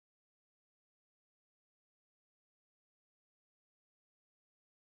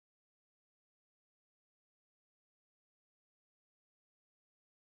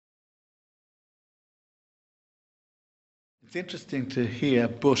It's interesting to hear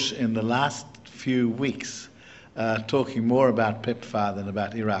Bush in the last few weeks talking more about PEPFAR than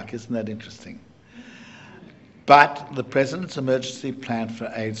about Iraq. Isn't that interesting? But the President's emergency plan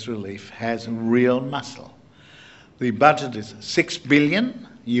for AIDS relief has real muscle. The budget is $6 billion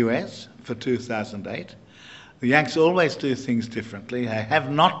US for 2008. The Yanks always do things differently. They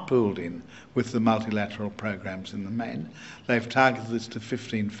have not pooled in with the multilateral programs in the main. They've targeted this to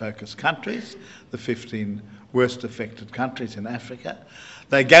 15 focus countries, the 15 worst affected countries in Africa.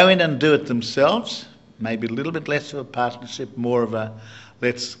 They go in and do it themselves, maybe a little bit less of a partnership, more of a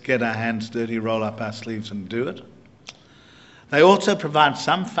let's get our hands dirty, roll up our sleeves and do it. They also provide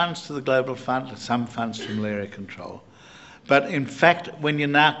some funds to the Global Fund, some funds to malaria control. But in fact, when you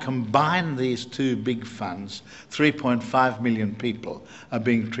now combine these two big funds, 3.5 million people are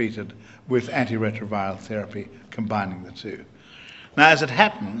being treated with antiretroviral therapy, combining the two. Now, as it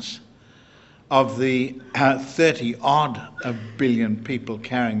happens, of the 30-odd billion people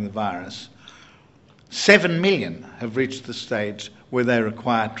carrying the virus, 7 million have reached the stage where they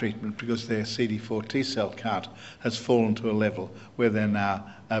require treatment because their CD4 T-cell count has fallen to a level where they're now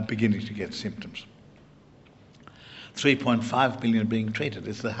beginning to get symptoms. 3.5 billion being treated.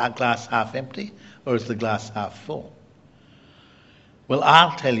 Is the glass half empty or is the glass half full? Well,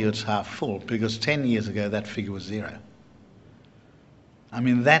 I'll tell you it's half full because 10 years ago that figure was 0. I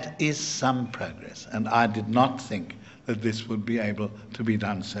mean, that is some progress, and I did not think that this would be able to be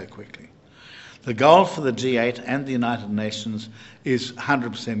done so quickly. The goal for the G8 and the United Nations is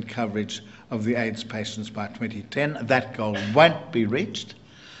 100% coverage of the AIDS patients by 2010. That goal won't be reached,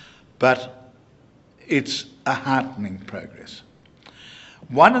 but it's a heartening progress.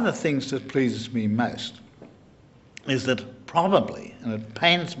 One of the things that pleases me most is that probably, and it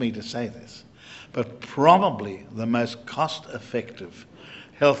pains me to say this, but probably the most cost-effective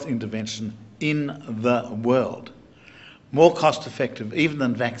health intervention in the world, more cost-effective even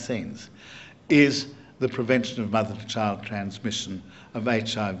than vaccines, is the prevention of mother-to-child transmission of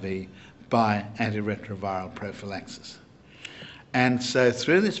HIV by antiretroviral prophylaxis. And so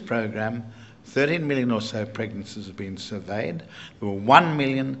through this program, 13 million or so pregnancies have been surveyed. There were 1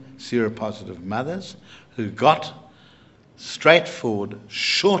 million seropositive mothers who got straightforward,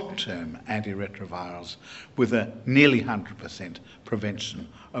 short-term antiretrovirals with a nearly 100% prevention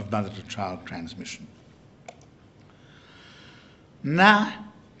of mother-to-child transmission. Now,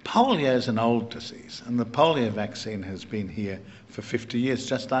 polio is an old disease, and the polio vaccine has been here for 50 years,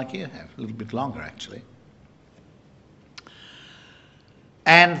 just like you have, a little bit longer actually.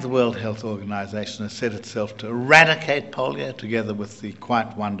 And the World Health Organization has set itself to eradicate polio, together with the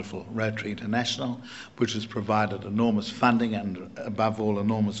quite wonderful Rotary International, which has provided enormous funding and, above all,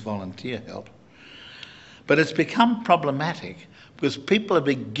 enormous volunteer help. But it's become problematic because people are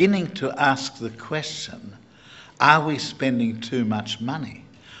beginning to ask the question, are we spending too much money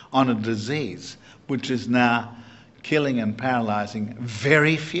on a disease which is now killing and paralyzing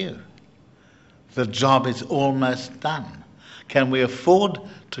very few? The job is almost done. Can we afford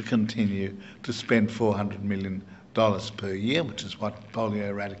to continue to spend $400 million per year, which is what polio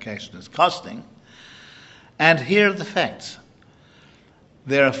eradication is costing? And here are the facts.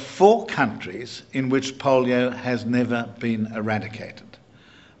 There are 4 countries in which polio has never been eradicated: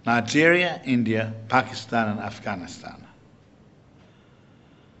 Nigeria, India, Pakistan, and Afghanistan.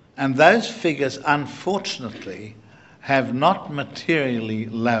 And those figures, unfortunately, have not materially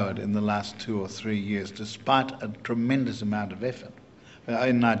lowered in the last 2 or 3 years, despite a tremendous amount of effort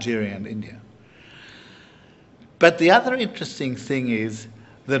in Nigeria and India. But the other interesting thing is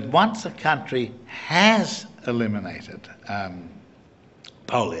that once a country has eliminated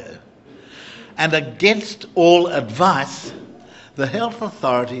polio, and against all advice, the health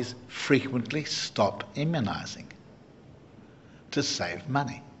authorities frequently stop immunizing to save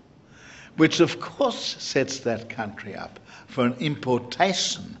money, which of course sets that country up for an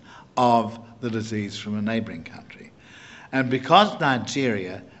importation of the disease from a neighbouring country. And because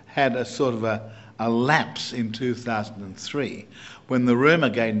Nigeria had a sort of a lapse in 2003, when the rumour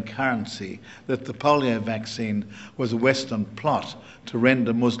gained currency that the polio vaccine was a Western plot to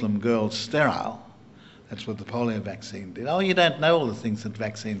render Muslim girls sterile, that's what the polio vaccine did. Oh, you don't know all the things that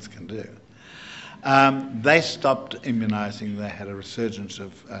vaccines can do. They stopped immunising. They had a resurgence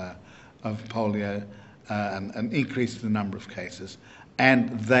of polio, an increase in the number of cases,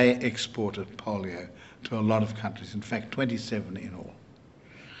 and they exported polio to a lot of countries, in fact 27 in all.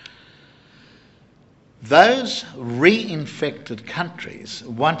 Those reinfected countries,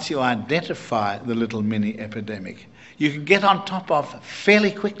 once you identify the little mini epidemic, you can get on top of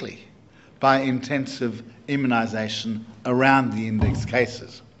fairly quickly by intensive immunisation around the index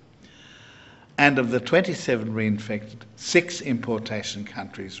cases. And of the 27 reinfected, 6 importation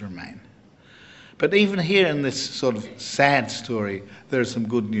countries remain. But even here in this sort of sad story, there are some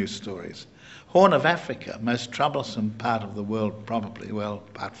good news stories. Horn of Africa, most troublesome part of the world probably, well,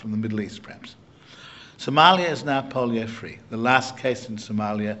 apart from the Middle East perhaps. Somalia is now polio-free. The last case in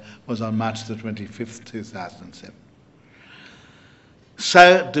Somalia was on March the 25th, 2007.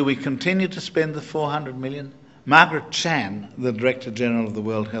 So, do we continue to spend the 400 million? Margaret Chan, the Director General of the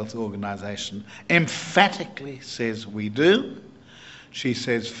World Health Organization, emphatically says we do. She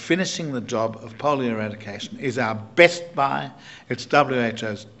says finishing the job of polio eradication is our best buy. It's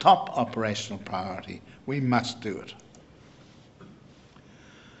WHO's top operational priority. We must do it.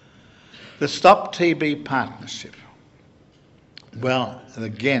 The Stop TB Partnership. Well,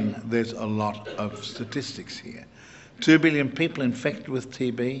 again, there's a lot of statistics here. 2 billion people infected with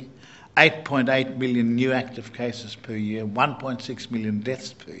TB, 8.8 million new active cases per year, 1.6 million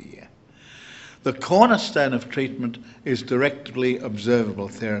deaths per year. The cornerstone of treatment is directly observable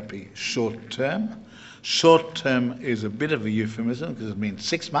therapy, short term. Short term is a bit of a euphemism because it means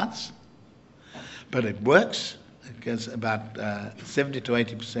 6 months, but it works. It gets about 70 to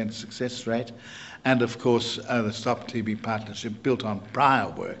 80% success rate. And of course, the Stop TB Partnership built on prior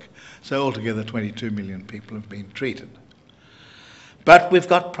work. So altogether 22 million people have been treated. But we've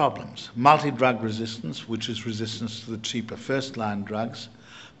got problems. Multi-drug resistance, which is resistance to the cheaper first-line drugs,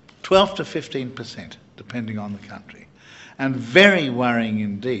 12 to 15%, depending on the country. And very worrying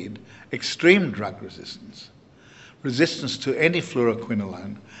indeed, extreme drug resistance. Resistance to any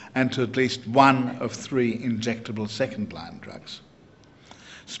fluoroquinolone and to at least 1 of 3 injectable second-line drugs.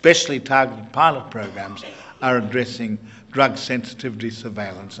 Specially targeted pilot programs are addressing drug sensitivity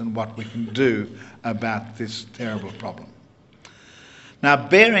surveillance and what we can do about this terrible problem. Now,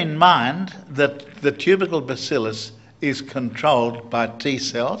 bear in mind that the tubercle bacillus is controlled by T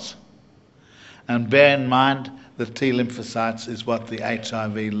cells, and bear in mind that T lymphocytes is what the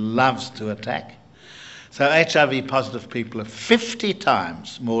HIV loves to attack. So HIV positive people are 50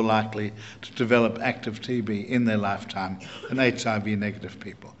 times more likely to develop active TB in their lifetime than HIV negative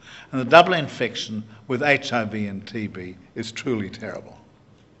people. And the double infection with HIV and TB is truly terrible.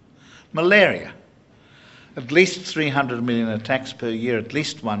 Malaria. At least 300 million attacks per year, at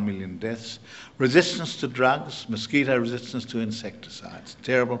least 1 million deaths. Resistance to drugs, mosquito resistance to insecticides.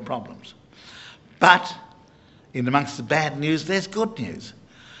 Terrible problems. But in amongst the bad news, there's good news.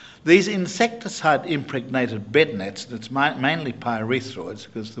 These insecticide-impregnated bed nets, that's mainly pyrethroids,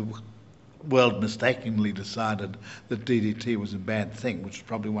 because the world mistakenly decided that DDT was a bad thing, which is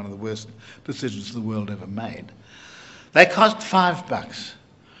probably one of the worst decisions the world ever made. They cost $5.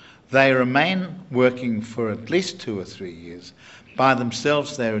 They remain working for at least 2 or 3 years. By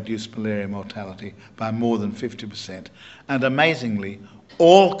themselves, they reduce malaria mortality by more than 50%. And amazingly,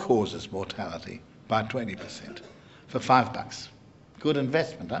 all causes mortality by 20% for $5. Good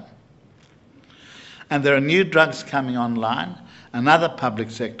investment, huh? And there are new drugs coming online. Another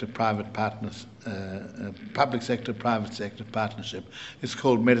public sector private sector partnership is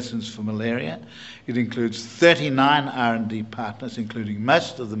called Medicines for Malaria. It includes 39 R&D partners, including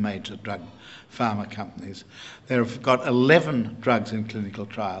most of the major drug pharma companies. They've got 11 drugs in clinical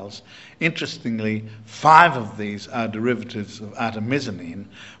trials. Interestingly, 5 of these are derivatives of artemisinin,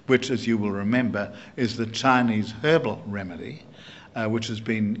 which, as you will remember, is the Chinese herbal remedy, which has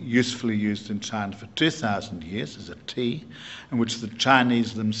been usefully used in China for 2,000 years as a tea, and which the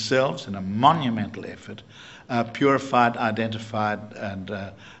Chinese themselves, in a monumental effort, purified, identified, and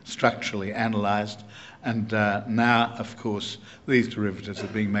structurally analysed. And now, of course, these derivatives are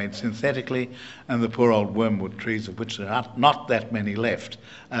being made synthetically, and the poor old wormwood trees, of which there are not that many left,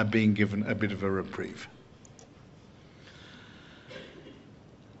 are being given a bit of a reprieve.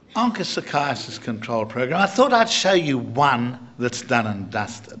 Onchocerciasis control program. I thought I'd show you one that's done and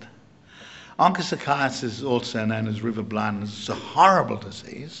dusted. Onchocerciasis is also known as river blindness. It's a horrible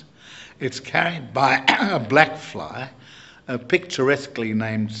disease. It's carried by a black fly, picturesquely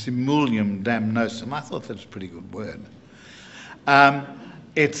named Simulium damnosum. I thought that was a pretty good word.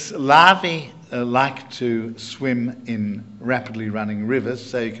 Its larvae like to swim in rapidly running rivers,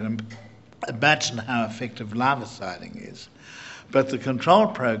 so you can imagine how effective larviciding is. But the control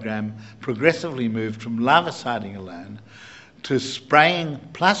program progressively moved from larviciding alone to spraying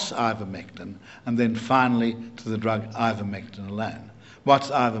plus ivermectin, and then finally to the drug ivermectin alone. What's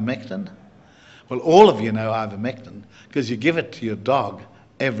ivermectin? Well, all of you know ivermectin because you give it to your dog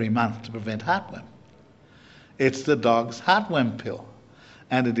every month to prevent heartworm. It's the dog's heartworm pill.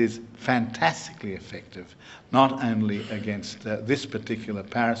 and it is fantastically effective, not only against this particular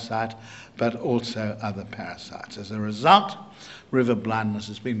parasite, but also other parasites. As a result, river blindness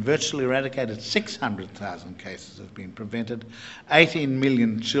has been virtually eradicated. 600,000 cases have been prevented. 18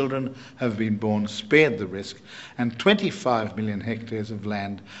 million children have been born spared the risk, and 25 million hectares of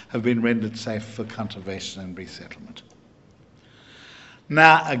land have been rendered safe for conservation and resettlement.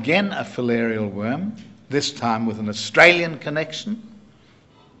 Now, again, a filarial worm, this time with an Australian connection,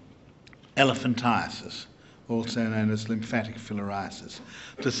 elephantiasis, also known as lymphatic filariasis,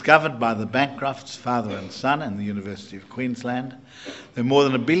 discovered by the Bancrofts, father and son, in the University of Queensland. There are more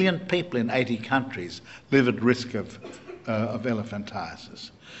than 1 billion people in 80 countries live at risk of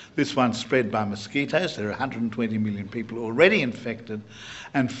elephantiasis. This one spread by mosquitoes. There are 120 million people already infected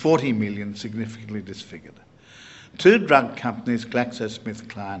and 40 million significantly disfigured. 2 drug companies,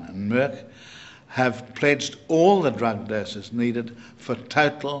 GlaxoSmithKline and Merck, have pledged all the drug doses needed for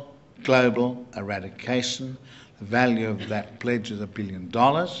total global eradication. The value of that pledge is $1 billion,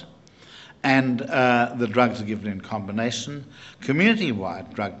 and the drugs are given in combination,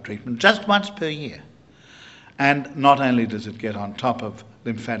 community-wide drug treatment, just once per year. And not only does it get on top of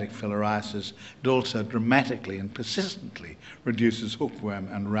lymphatic filariasis, it also dramatically and persistently reduces hookworm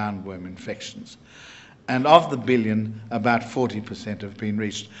and roundworm infections. And of the billion, about 40% have been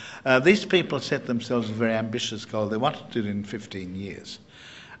reached. These people set themselves a very ambitious goal. They want to do it in 15 years.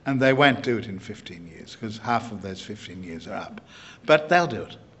 And they won't do it in 15 years, because half of those 15 years are up. But they'll do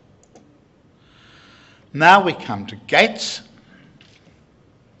it. Now we come to Gates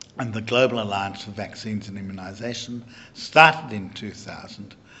and the Global Alliance for Vaccines and Immunisation, started in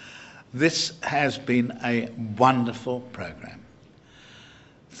 2000. This has been a wonderful program.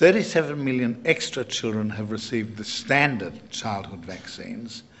 37 million extra children have received the standard childhood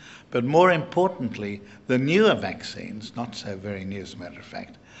vaccines, but more importantly, the newer vaccines, not so very new as a matter of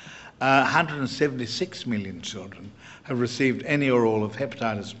fact, 176 million children have received any or all of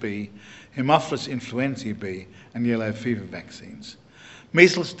hepatitis B, Haemophilus influenzae B, and yellow fever vaccines.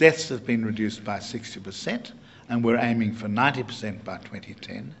 Measles deaths have been reduced by 60%, and we're aiming for 90% by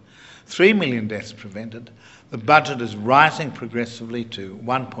 2010. 3 million deaths prevented. The budget is rising progressively to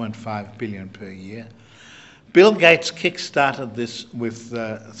 1.5 billion per year. Bill Gates kick-started this with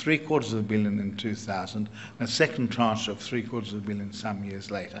 $750 million in 2000, a second tranche of $750 million some years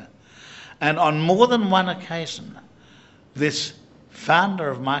later. And on more than one occasion, this founder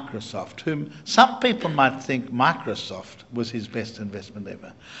of Microsoft, whom some people might think Microsoft was his best investment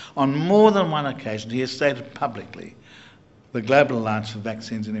ever, on more than one occasion he has stated publicly, the Global Alliance for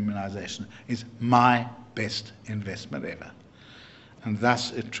Vaccines and Immunisation is my best investment ever. And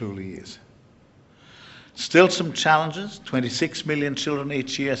thus it truly is. Still some challenges. 26 million children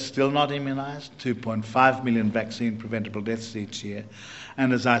each year still not immunised, 2.5 million vaccine preventable deaths each year.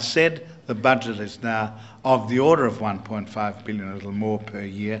 And as I said, the budget is now of the order of 1.5 billion, a little more per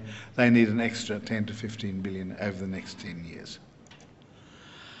year. They need an extra 10 to 15 billion over the next 10 years.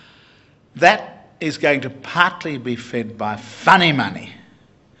 That is going to partly be fed by funny money,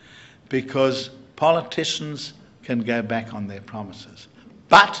 because politicians can go back on their promises.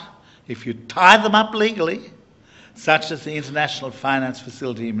 But if you tie them up legally, such as the International Finance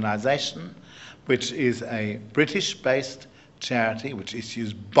Facility Immunisation, which is a British-based charity which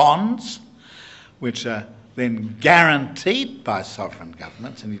issues bonds, which are then guaranteed by sovereign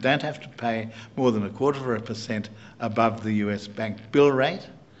governments, and you don't have to pay more than 0.25% above the US bank bill rate.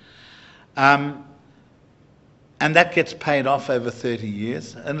 And that gets paid off over 30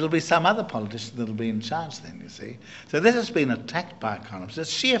 years, and it'll be some other politician that'll be in charge then, you see. So this has been attacked by economists.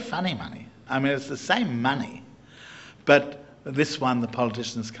 It's sheer funny money. I mean, it's the same money, but this one the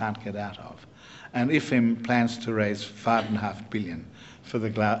politicians can't get out of. And IFIM plans to raise $5.5 billion for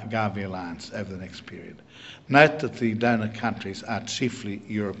the Gavi Alliance over the next period. Note that the donor countries are chiefly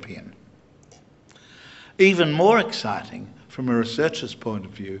European. Even more exciting, from a researcher's point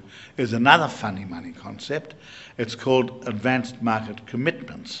of view, is another funny money concept. It's called advanced market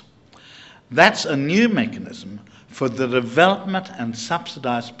commitments. That's a new mechanism for the development and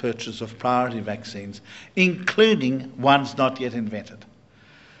subsidised purchase of priority vaccines, including ones not yet invented.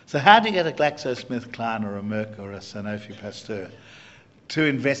 So how do you get a GlaxoSmithKline or a Merck or a Sanofi Pasteur to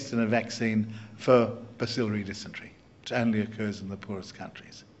invest in a vaccine for bacillary dysentery, which only occurs in the poorest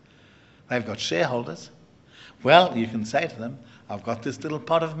countries? They've got shareholders. Well, you can say to them, I've got this little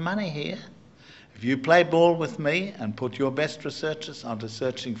pot of money here. If you play ball with me and put your best researchers onto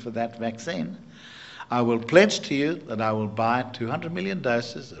searching for that vaccine, I will pledge to you that I will buy 200 million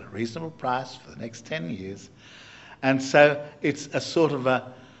doses at a reasonable price for the next 10 years. And so it's a sort of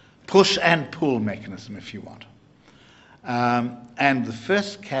a push and pull mechanism, if you want. And the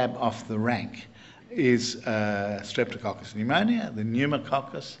first cab off the rank is Streptococcus pneumonia, the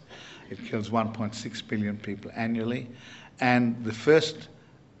pneumococcus. It kills 1.6 billion people annually. And the first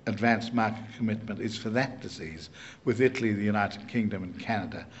advanced market commitment is for that disease, with Italy, the United Kingdom and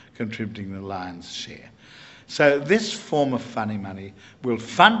Canada contributing the lion's share. So this form of funny money will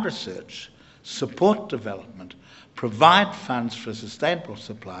fund research, support development, provide funds for a sustainable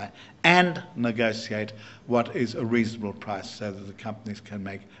supply, and negotiate what is a reasonable price so that the companies can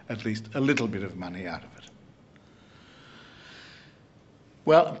make at least a little bit of money out of it.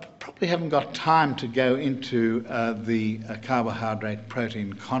 Well, I probably haven't got time to go into the carbohydrate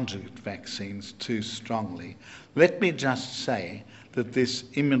protein conjugate vaccines too strongly. Let me just say that this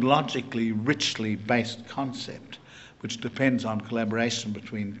immunologically richly based concept, which depends on collaboration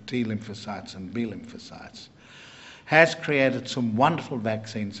between T lymphocytes and B lymphocytes, has created some wonderful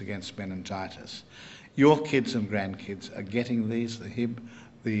vaccines against meningitis. Your kids and grandkids are getting these, the Hib,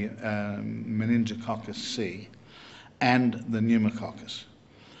 the meningococcus C, and the pneumococcus.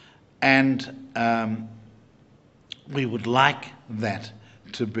 And we would like that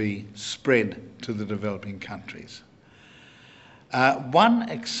to be spread to the developing countries. One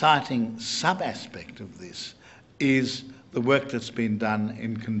exciting sub-aspect of this is the work that's been done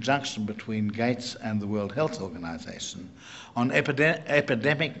in conjunction between Gates and the World Health Organization on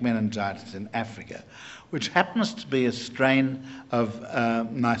epidemic meningitis in Africa, which happens to be a strain of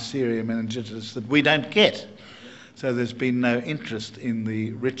Neisseria meningitidis that we don't get. So there's been no interest in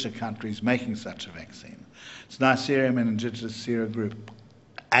the richer countries making such a vaccine. It's Neisseria meningitidis serogroup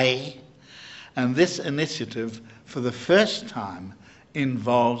A, and this initiative, for the first time,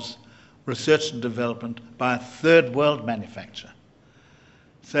 involves research and development by a third world manufacturer.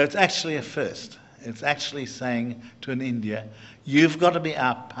 So it's actually a first. It's actually saying to an India, you've got to be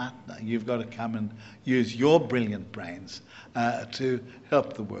our partner. You've got to come and use your brilliant brains to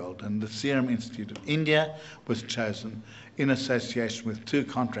help the world. And the Serum Institute of India was chosen in association with 2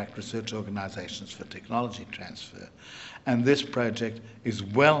 contract research organizations for technology transfer. And this project is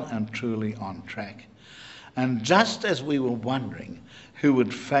well and truly on track. And just as we were wondering who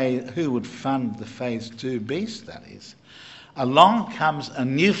would fund the phase 2B studies, along comes a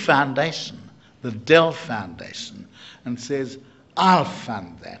new foundation, the Dell Foundation, and says, I'll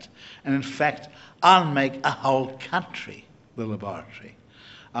fund that. And in fact, I'll make a whole country the laboratory.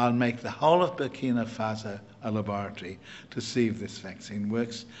 I'll make the whole of Burkina Faso a laboratory to see if this vaccine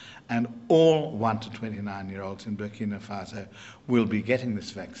works. And all 1 to 29-year-olds in Burkina Faso will be getting this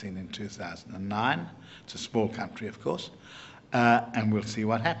vaccine in 2009. It's a small country, of course, and we'll see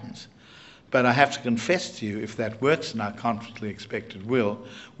what happens. But I have to confess to you, if that works, and I confidently expect it will,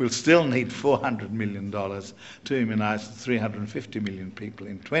 we'll still need $400 million to immunize the 350 million people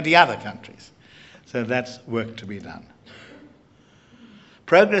in 20 other countries. So that's work to be done.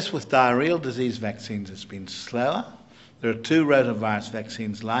 Progress with diarrheal disease vaccines has been slower. There are 2 rotavirus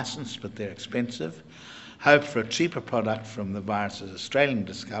vaccines licensed, but they're expensive. Hope for a cheaper product from the virus's Australian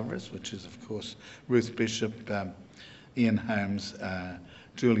discoverers, which is, of course, Ruth Bishop, Ian Holmes,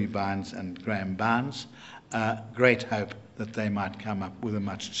 Julie Bynes and Graham Barnes. Great hope that they might come up with a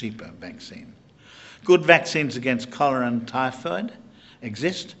much cheaper vaccine. Good vaccines against cholera and typhoid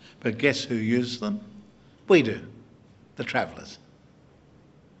exist, but guess who uses them? We do, the travellers.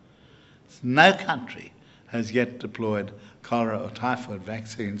 No country has yet deployed cholera or typhoid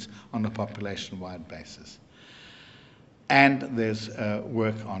vaccines on a population-wide basis. And there's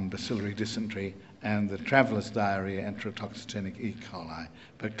work on bacillary dysentery and the traveller's diarrhea and enterotoxigenic E. coli,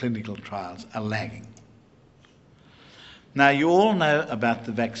 but clinical trials are lagging. Now, you all know about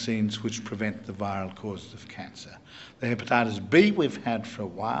the vaccines which prevent the viral causes of cancer. The hepatitis B we've had for a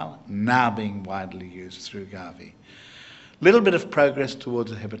while, now being widely used through Gavi. Little bit of progress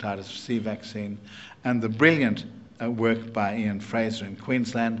towards a hepatitis C vaccine, and the brilliant work by Ian Fraser in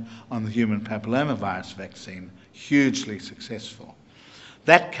Queensland on the human papillomavirus vaccine, hugely successful.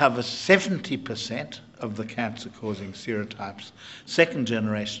 That covers 70% of the cancer-causing serotypes.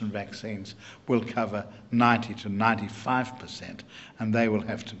 Second-generation vaccines will cover 90 to 95%, and they will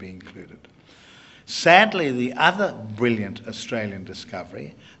have to be included. Sadly, the other brilliant Australian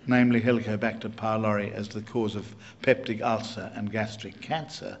discovery, namely Helicobacter pylori as the cause of peptic ulcer and gastric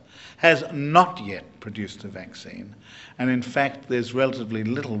cancer, has not yet produced a vaccine. And in fact, there's relatively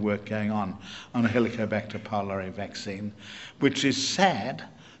little work going on a Helicobacter pylori vaccine, which is sad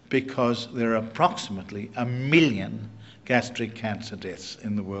because there are approximately 1 million gastric cancer deaths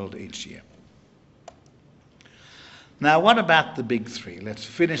in the world each year. Now, what about the big 3? Let's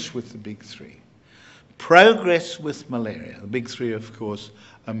finish with the big 3. Progress with malaria. The big 3, of course,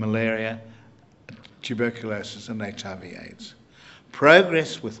 are malaria, tuberculosis and HIV/AIDS.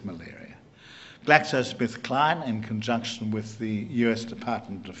 Progress with malaria. GlaxoSmithKline, in conjunction with the US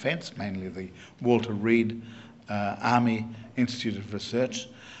Department of Defense, mainly the Walter Reed Army Institute of Research,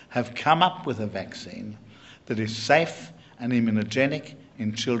 have come up with a vaccine that is safe and immunogenic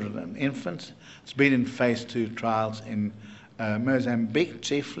in children and infants. It's been in phase 2 trials in Mozambique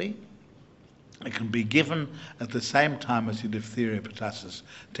chiefly. It can be given at the same time as your diphtheria, pertussis,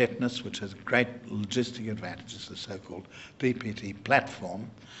 tetanus, which has great logistic advantages, the so-called DPT platform.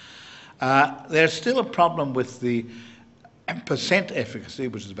 There's still a problem with the percent efficacy,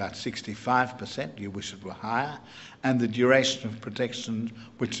 which is about 65%, you wish it were higher, and the duration of protection,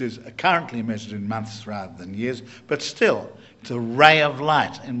 which is currently measured in months rather than years, but still, it's a ray of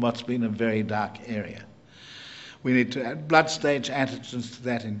light in what's been a very dark area. We need to add blood stage antigens to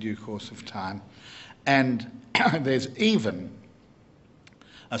that in due course of time. And there's even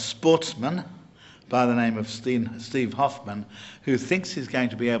a sportsman by the name of Steve Hoffman, who thinks he's going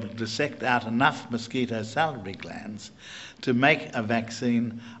to be able to dissect out enough mosquito salivary glands to make a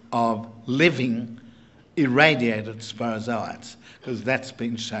vaccine of living irradiated sporozoites, because that's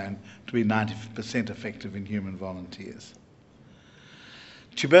been shown to be 90% effective in human volunteers.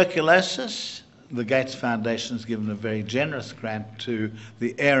 Tuberculosis, the Gates Foundation has given a very generous grant to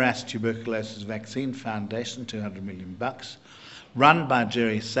the ARAS Tuberculosis Vaccine Foundation, $200 million, run by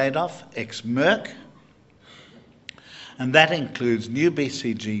Jerry Sadoff, ex-Merck, and that includes new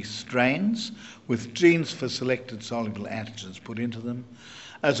BCG strains with genes for selected soluble antigens put into them,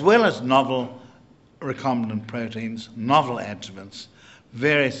 as well as novel recombinant proteins, novel adjuvants,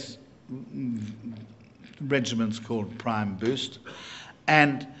 various regimens called Prime Boost,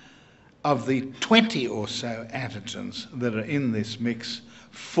 and of the 20 or so antigens that are in this mix,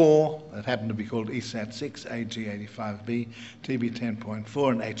 4 that happen to be called ESAT6, AG85B,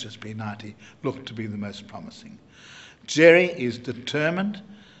 TB10.4 and HSP90 look to be the most promising. Jerry is determined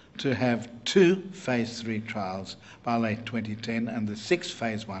to have 2 phase 3 trials by late 2010, and the 6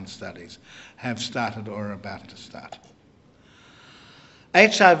 phase 1 studies have started or are about to start.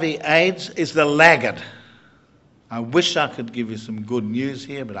 HIV/AIDS is the laggard. I wish I could give you some good news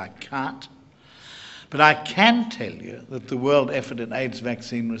here, but I can't. But I can tell you that the world effort in AIDS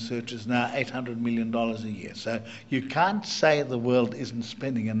vaccine research is now $800 million a year. So you can't say the world isn't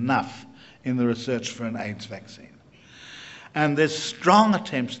spending enough in the research for an AIDS vaccine. And there's strong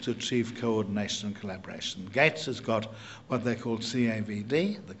attempts to achieve coordination and collaboration. Gates has got what they call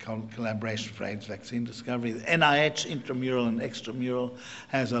CAVD, the Collaboration for AIDS Vaccine Discovery. The NIH, intramural and extramural,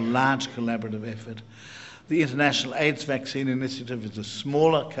 has a large collaborative effort. The International AIDS Vaccine Initiative is a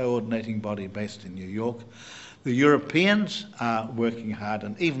smaller coordinating body based in New York. The Europeans are working hard,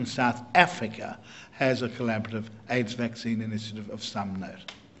 and even South Africa has a collaborative AIDS vaccine initiative of some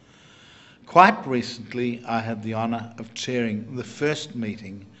note. Quite recently, I had the honour of chairing the first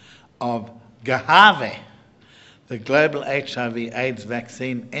meeting of GAHAVE, the Global HIV/AIDS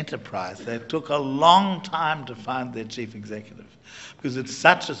Vaccine Enterprise. They took a long time to find their chief executive, because it's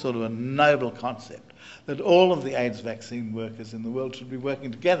such a sort of a noble concept that all of the AIDS vaccine workers in the world should be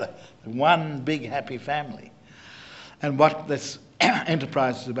working together, one big happy family. And what this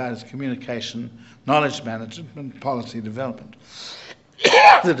enterprise is about is communication, knowledge management, and policy development.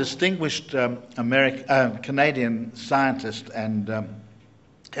 The distinguished Canadian scientist and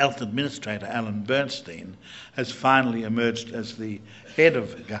health administrator Alan Bernstein has finally emerged as the head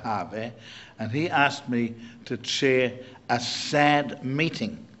of GAHAVE, and he asked me to chair a sad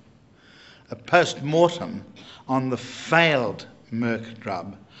meeting, a post-mortem on the failed Merck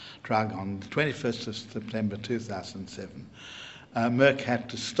drug on the 21st of September 2007. Merck had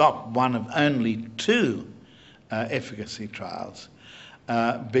to stop one of only 2 efficacy trials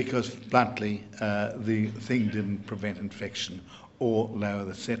because, bluntly, the thing didn't prevent infection or lower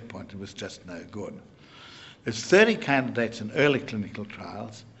the set point. It was just no good. There's 30 candidates in early clinical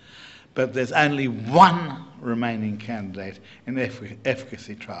trials, but there's only 1 remaining candidate in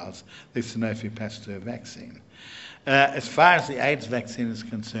efficacy trials, the Sanofi Pasteur vaccine. As far as the AIDS vaccine is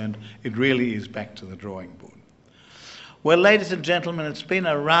concerned, it really is back to the drawing board. Well, ladies and gentlemen, it's been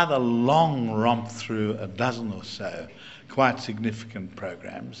a rather long romp through a dozen or so quite significant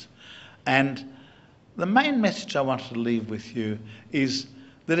programs. And the main message I wanted to leave with you is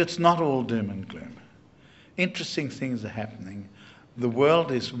that it's not all doom and gloom. Interesting things are happening. The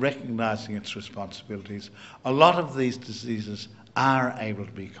world is recognizing its responsibilities. A lot of these diseases are able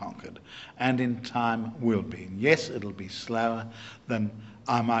to be conquered, and in time will be. And yes, it'll be slower than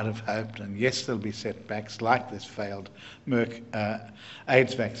I might have hoped, and yes, there'll be setbacks like this failed Merck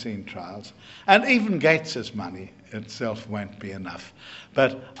AIDS vaccine trials, and even Gates's money itself won't be enough.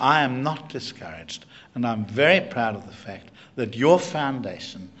 But I am not discouraged, and I'm very proud of the fact that your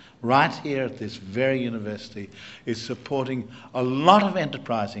foundation, right here at this very university, is supporting a lot of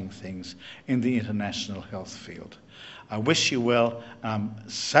enterprising things in the international health field. I wish you well. I'm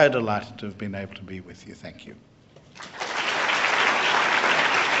so delighted to have been able to be with you. Thank you.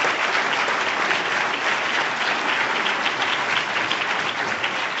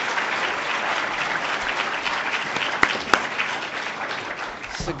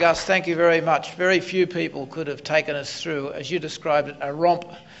 Sir Gus, thank you very much. Very few people could have taken us through, as you described it, a romp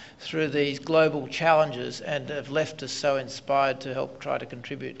through these global challenges and have left us so inspired to help try to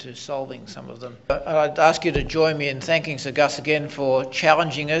contribute to solving some of them. I'd ask you to join me in thanking Sir Gus again for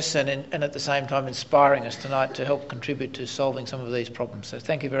challenging us and at the same time inspiring us tonight to help contribute to solving some of these problems. So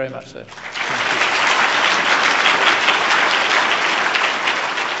thank you very much, sir. Thank you.